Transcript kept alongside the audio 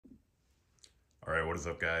All right, what is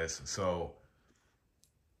up, guys? So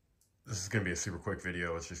this is gonna be a super quick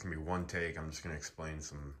video. It's just gonna be one take. I'm just gonna explain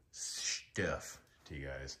some stuff to you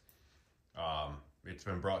guys. It's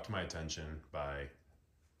been brought to my attention by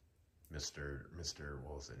Mr.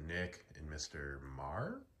 What was it, Nick and Mr.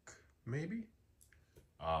 Mark, maybe.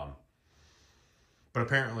 But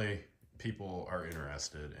apparently people are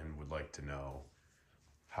interested and would like to know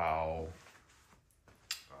how.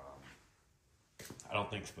 I don't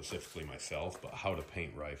think specifically myself, but how to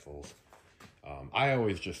paint rifles. I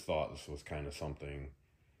always just thought this was kind of something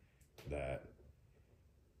that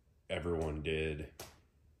everyone did.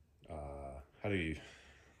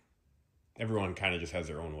 Everyone kind of just has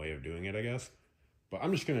their own way of doing it, I guess. But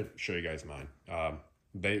I'm just going to show you guys mine.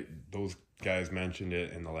 Those guys mentioned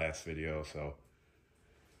it in the last video, so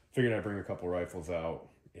figured I'd bring a couple rifles out.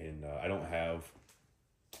 And I don't have...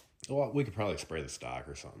 Well, we could probably spray the stock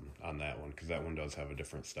or something on that one, because that one does have a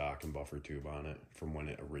different stock and buffer tube on it from when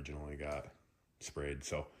it originally got sprayed.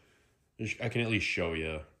 So I can at least show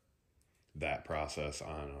you that process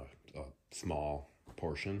on a small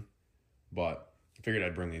portion. But I figured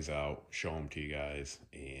I'd bring these out, show them to you guys,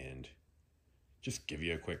 and just give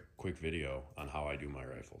you a quick video on how I do my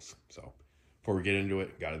rifles. So before we get into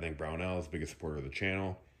it, got to thank Brownells, biggest supporter of the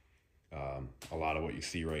channel. A lot of what you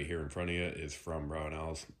see right here in front of you is from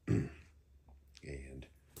Brownells, and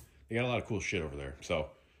they got a lot of cool shit over there. So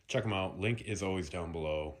check them out. Link is always down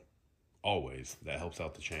below. Always. That helps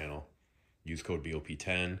out the channel. Use code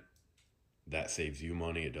BOP10. That saves you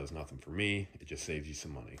money. It does nothing for me. It just saves you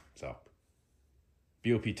some money. So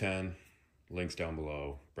BOP10, links down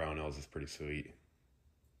below. Brownells is pretty sweet.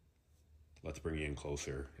 Let's bring you in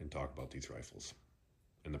closer and talk about these rifles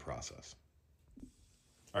and the process.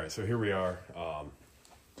 All right, so here we are.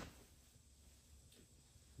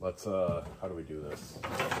 Let's, how do we do this?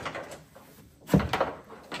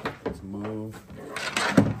 Let's move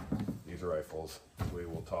these rifles. We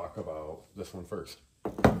will talk about this one first.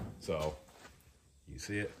 So, you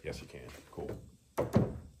see it? Yes, you can. Cool. Let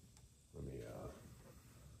me,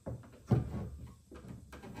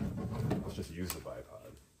 let's just use the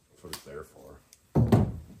bipod. That's what it's there for. All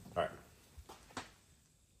right.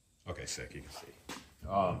 Okay, sick, you can see.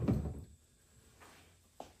 All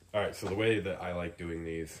right, so the way that I like doing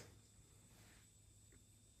these,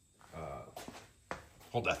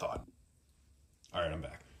 hold that thought. All right, I'm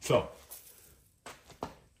back. So,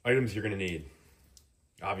 items you're gonna need,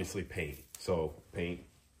 obviously paint. So paint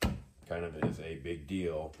kind of is a big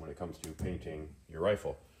deal when it comes to painting your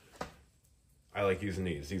rifle. I like using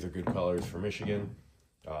these. These are good colors for Michigan.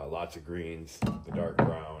 Lots of greens, the dark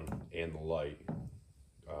brown, and the light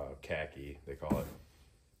khaki, they call it.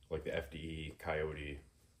 Like the FDE coyote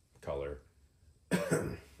color.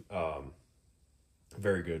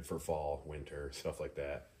 Very good for fall, winter, stuff like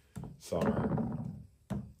that. Summer.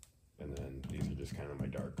 And then these are just kind of my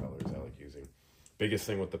dark colors I like using. Biggest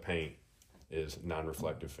thing with the paint is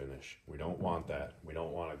non-reflective finish. We don't want that. We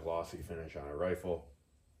don't want a glossy finish on a rifle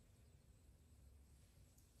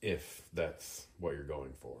if that's what you're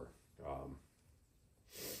going for.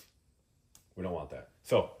 We don't want that.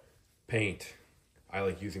 So, paint. I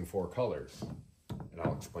like using 4 colors, and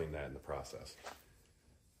I'll explain that in the process.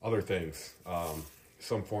 Other things,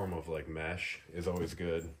 some form of like mesh is always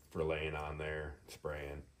good for laying on there,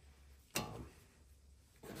 spraying.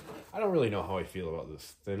 I don't really know how I feel about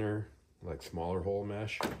this thinner, like smaller hole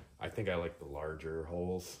mesh. I think I like the larger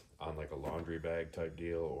holes on like a laundry bag type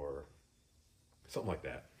deal or something like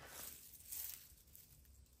that.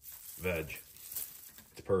 Veg,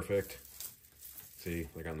 it's perfect. See,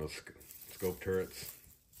 like on those scope turrets,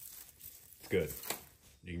 it's good.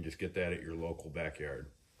 You can just get that at your local backyard.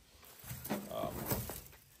 So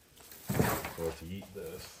let's yeet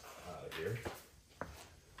this out of here.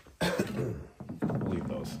 Leave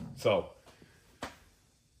those. So,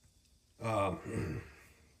 I'm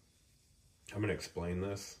going to explain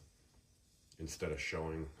this instead of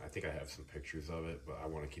showing. I think I have some pictures of it, but I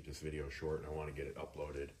want to keep this video short and I want to get it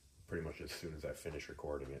uploaded pretty much as soon as I finish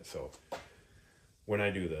recording it. So, when I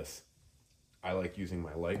do this, I like using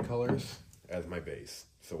my light colors as my base.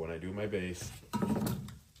 So when I do my base,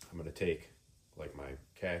 I'm going to take like my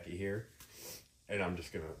khaki here, and I'm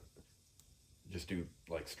just going to do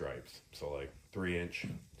like stripes. So like 3-inch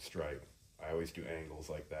stripe. I always do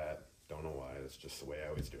angles like that. Don't know why, that's just the way I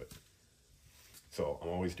always do it. So I'm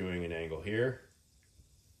always doing an angle here,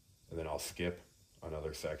 and then I'll skip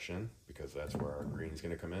another section because that's where our green's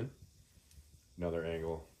going to come in. Another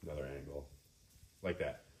angle, like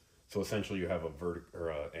that. So essentially you have a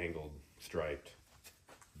angled striped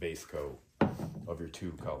base coat of your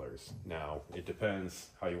 2 colors. Now it depends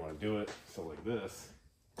how you want to do it. So like this,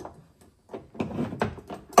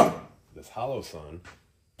 hollow sun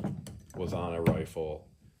was on a rifle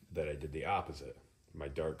that I did the opposite. My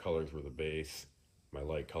dark colors were the base, my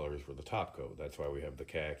light colors were the top coat. That's why we have the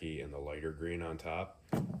khaki and the lighter green on top,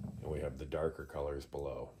 and we have the darker colors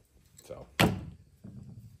below. So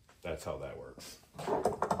that's how that works.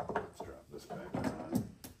 Let's drop this back on.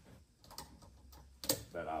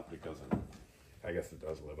 That optic doesn't, I guess it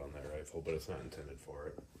does live on that rifle, but it's not intended for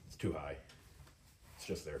it. It's too high. It's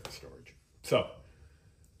just there for storage. So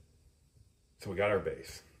we got our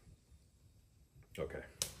base. Okay,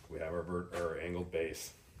 we have our angled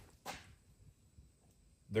base.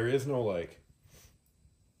 There is no like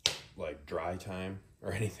dry time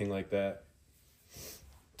or anything like that.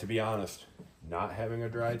 To be honest, not having a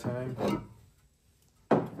dry time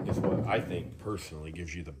is what I think personally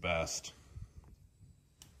gives you the best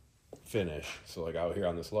finish. So like out here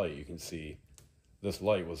on this light, you can see this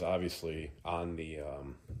light was obviously on the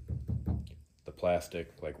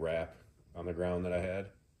plastic like wrap on the ground that I had.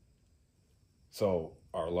 So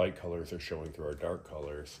our light colors are showing through our dark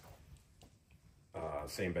colors.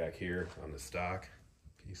 Same back here on the stock.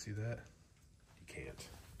 Can you see that? You can't.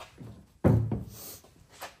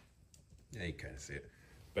 Yeah, you kind of see it.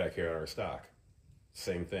 Back here on our stock,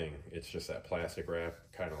 same thing. It's just that plastic wrap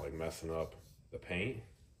kind of like messing up the paint.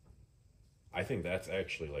 I think that's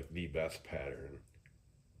actually like the best pattern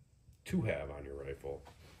to have on your rifle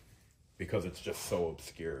because it's just so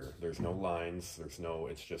obscure. There's no lines,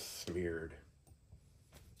 it's just smeared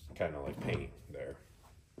kind of like paint there.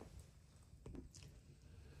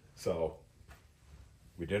 So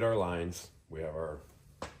we did our lines. We have our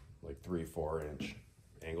like 3-4 inch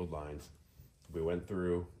angled lines. We went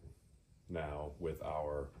through now with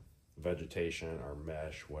our vegetation, our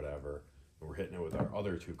mesh, whatever, and we're hitting it with our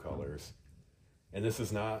other two colors. And this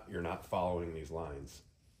is not, you're not following these lines.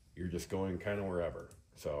 You're just going kind of wherever.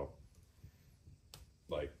 So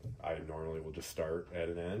like I normally will just start at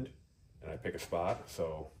an end and I pick a spot.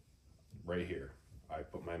 So right here, I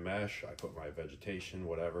put my mesh, I put my vegetation,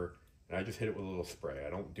 whatever, and I just hit it with a little spray. I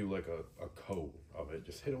don't do like a coat of it,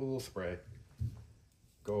 just hit it with a little spray.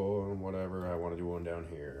 Go on whatever, I want to do one down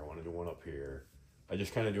here, I want to do one up here. I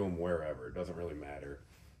just kind of do them wherever, it doesn't really matter.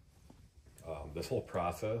 This whole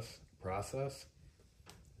process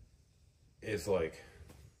is like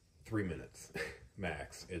 3 minutes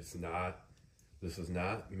max. This is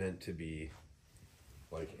not meant to be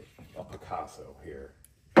like a Picasso here.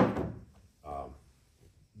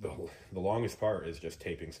 The longest part is just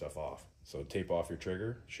taping stuff off. So tape off your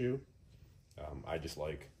trigger shoe. I just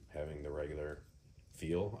like having the regular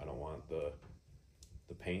feel. I don't want the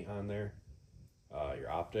paint on there. Your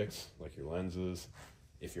optics, like your lenses.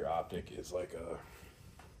 If your optic is like a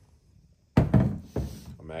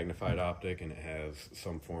magnified optic and it has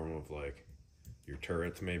some form of like your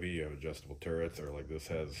turrets, maybe you have adjustable turrets, or like this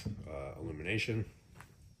has illumination,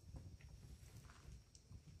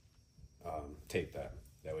 tape that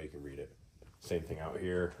way you can read it. Same thing out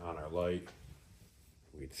here on our light.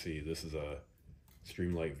 We'd see this is a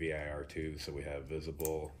Streamlight VIR2, so we have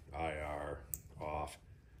visible, IR, off,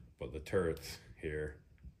 but the turrets here,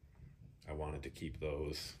 I wanted to keep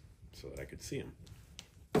those so that I could see them.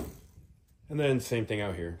 And then same thing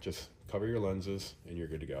out here, just cover your lenses and you're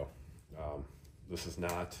good to go. This is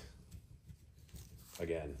not,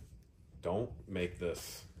 again, don't make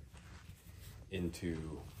this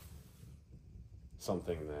into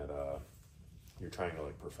something that you're trying to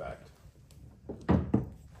like perfect,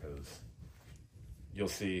 because you'll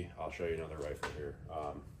see, I'll show you another rifle here.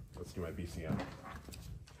 Let's do my BCM.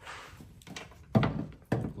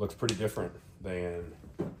 Looks pretty different than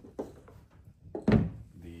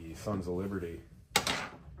the Sons of Liberty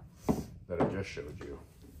that I just showed you.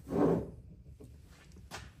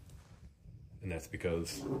 And that's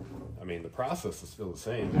because, I mean, the process is still the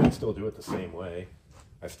same. I still do it the same way.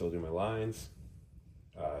 I still do my lines.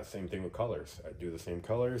 Same thing with colors. I do the same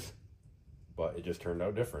colors, but it just turned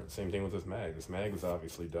out different. Same thing with this mag. This mag was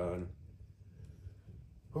obviously done,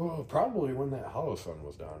 probably when that hollow sun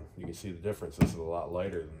was done. You can see the difference. This is a lot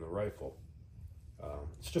lighter than the rifle.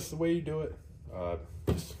 It's just the way you do it.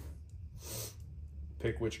 Just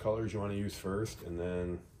pick which colors you want to use first, and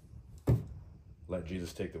then let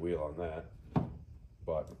Jesus take the wheel on that.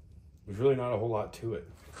 But there's really not a whole lot to it.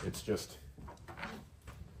 It's just,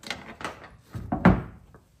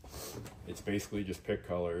 it's basically just pick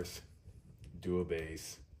colors, do a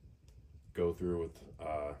base, go through with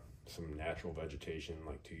some natural vegetation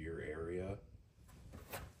like to your area,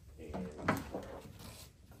 and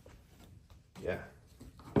yeah,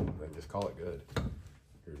 then just call it good.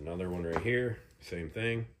 Here's another one right here, same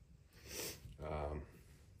thing.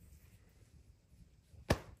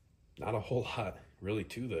 Not a whole lot really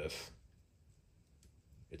to this.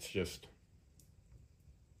 It's just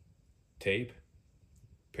tape,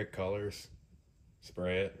 pick colors,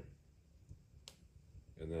 spray it,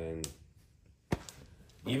 and then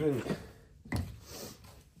even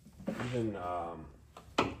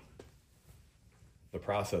the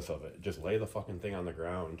process of it, just lay the fucking thing on the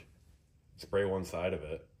ground, spray one side of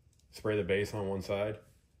it, spray the base on one side,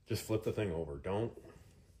 just flip the thing over. Don't,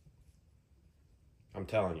 I'm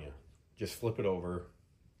telling you, just flip it over,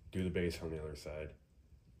 do the base on the other side,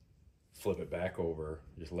 flip it back over,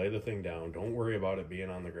 just lay the thing down. Don't worry about it being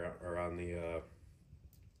on the ground or on the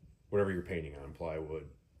whatever you're painting on, plywood,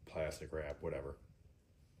 plastic wrap, whatever.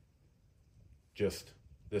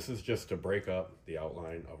 This is just to break up the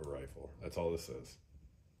outline of a rifle. That's all this is.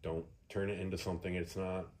 Don't turn it into something it's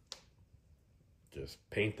not. Just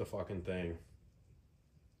paint the fucking thing.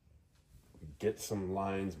 Get some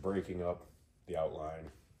lines breaking up the outline.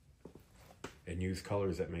 And use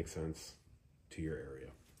colors that make sense to your area.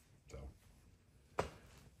 So,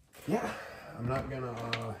 yeah, I'm not gonna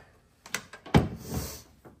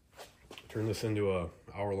turn this into a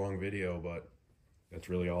hour-long video, but that's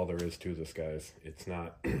really all there is to this, guys. It's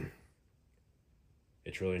not,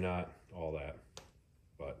 it's really not all that.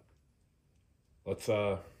 But let's,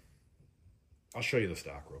 I'll show you the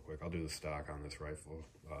stock real quick. I'll do the stock on this rifle,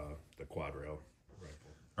 the quad rail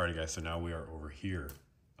rifle. Alrighty, guys, so now we are over here.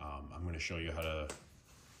 I'm going to show you how to,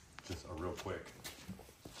 just a real quick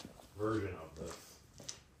version of this.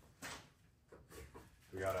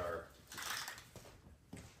 We got our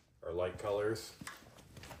light colors.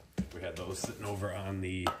 We had those sitting over on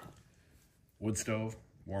the wood stove,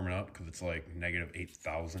 warming up because it's like negative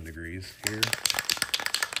 8,000 degrees here.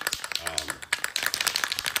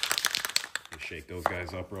 Let's shake those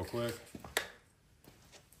guys up real quick.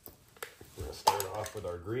 We're going to start off with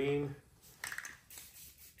our green.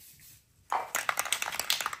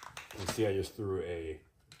 You see I just threw a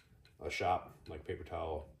shop, like paper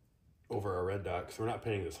towel, over our red dot because we're not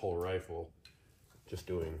painting this whole rifle, just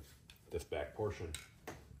doing this back portion.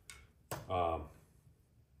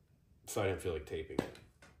 So I didn't feel like taping it,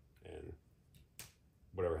 and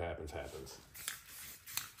whatever happens, happens.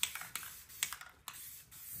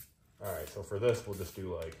 Alright, so for this, we'll just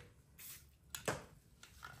do like,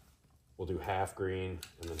 we'll do half green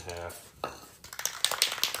and then half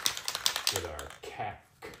with our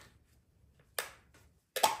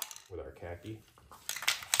khaki.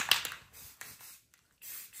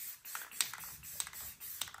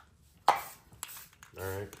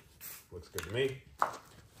 Alright, looks good to me.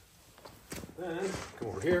 Then, come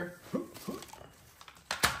over here,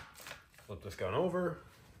 flip this gun over,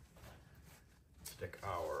 stick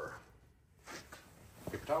our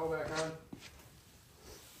paper towel back on.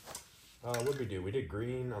 What did we do? We did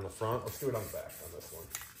green on the front. Let's do it on the back on this one.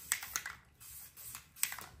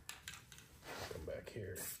 Come back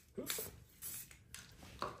here.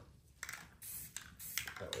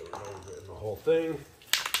 That way we know we're getting the whole thing.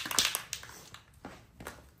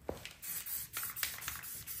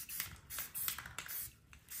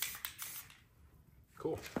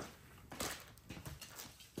 Cool.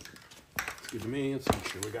 It's good to me. Let's make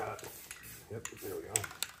sure we got it. Yep, there we go.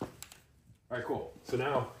 All right, cool. So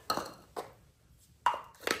now,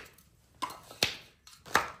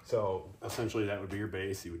 essentially that would be your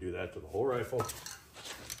base. You would do that to the whole rifle.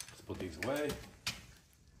 Let's put these away.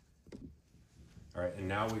 All right, and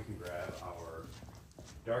now we can grab our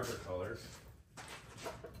darker colors,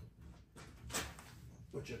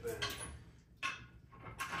 which have been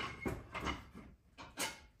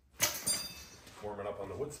warming up on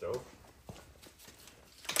the wood stove.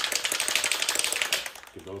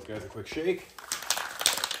 Give those guys a quick shake.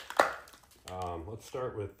 Let's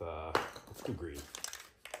start with, let's do green.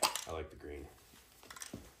 I like the green.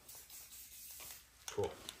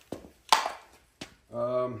 Cool.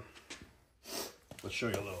 Let's show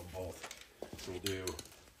you a little of both. So we'll do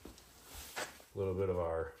a little bit of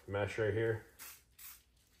our mesh right here.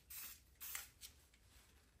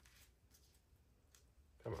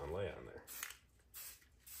 Come on, lay on there.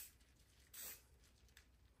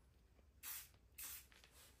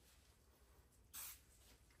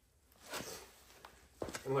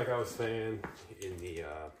 And like I was saying in the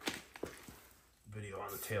video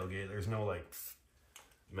on the tailgate, there's no like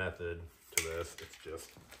method to this. It's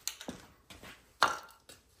just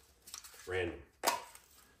random.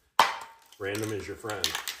 Random is your friend.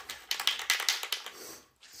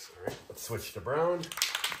 All right, let's switch to brown.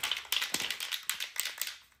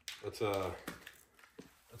 Let's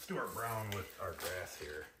do our brown with our grass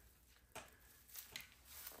here.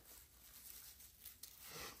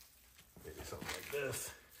 Maybe something like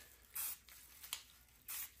this.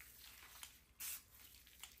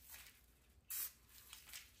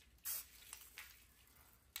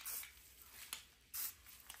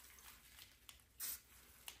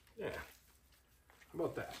 How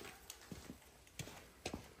about that?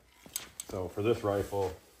 So for this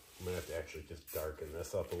rifle, I'm gonna have to actually just darken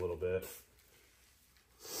this up a little bit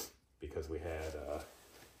because we had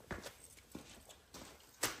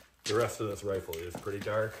the rest of this rifle is pretty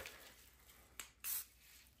dark.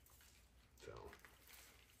 So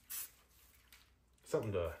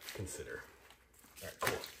something to consider. All right,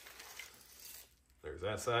 cool. There's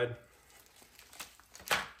that side.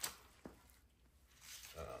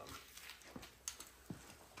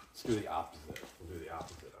 Let's do the opposite. We'll do the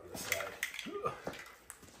opposite on this side.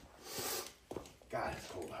 God, it's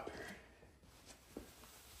cold out here.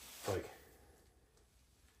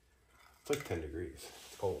 It's like 10 degrees.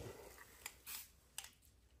 It's cold.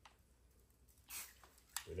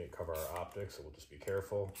 We didn't cover our optics, so we'll just be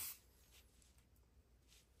careful.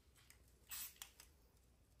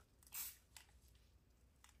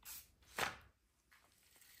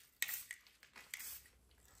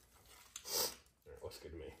 Looks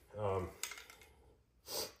good to me.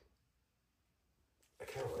 I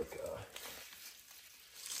kind of like,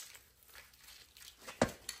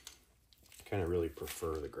 kind of really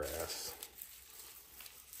prefer the grass.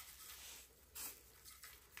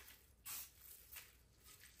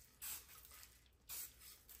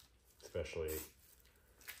 Especially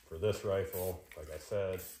for this rifle, like I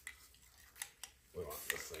said, we want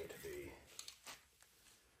this thing to be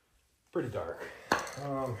pretty dark.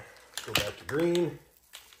 Go back to green.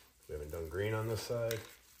 We haven't done green on this side.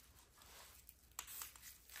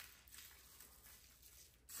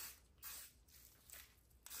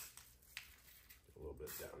 A little bit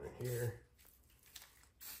down in here.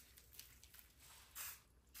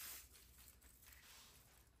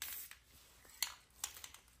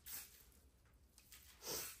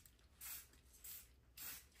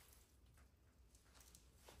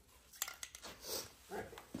 All right.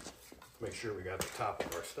 Make sure we got the top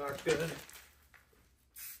of our stock good.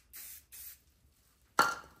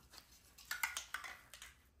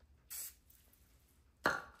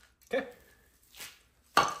 Okay.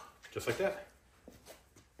 Just like that.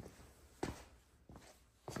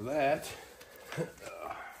 So that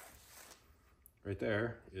right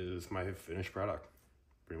there is my finished product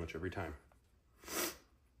pretty much every time.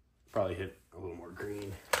 Probably hit a little more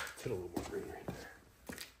green. Let's hit a little more green right there.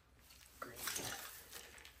 Green.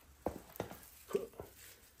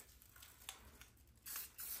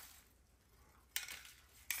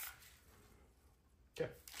 Okay.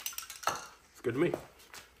 It's good to me.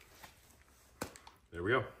 There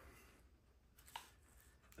we go.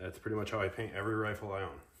 That's pretty much how I paint every rifle I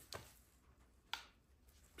own.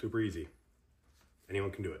 Super easy. Anyone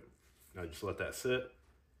can do it. Now just let that sit.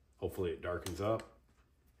 Hopefully it darkens up.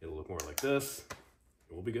 It'll look more like this.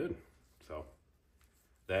 It will be good. So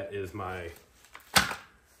that is my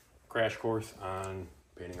crash course on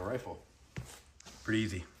painting a rifle. Pretty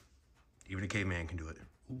easy. Even a caveman can do it.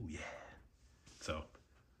 Ooh, yeah. So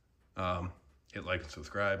hit like and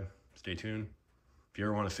subscribe. Stay tuned. If you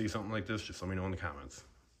ever want to see something like this, just let me know in the comments.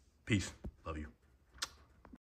 Peace. Love you.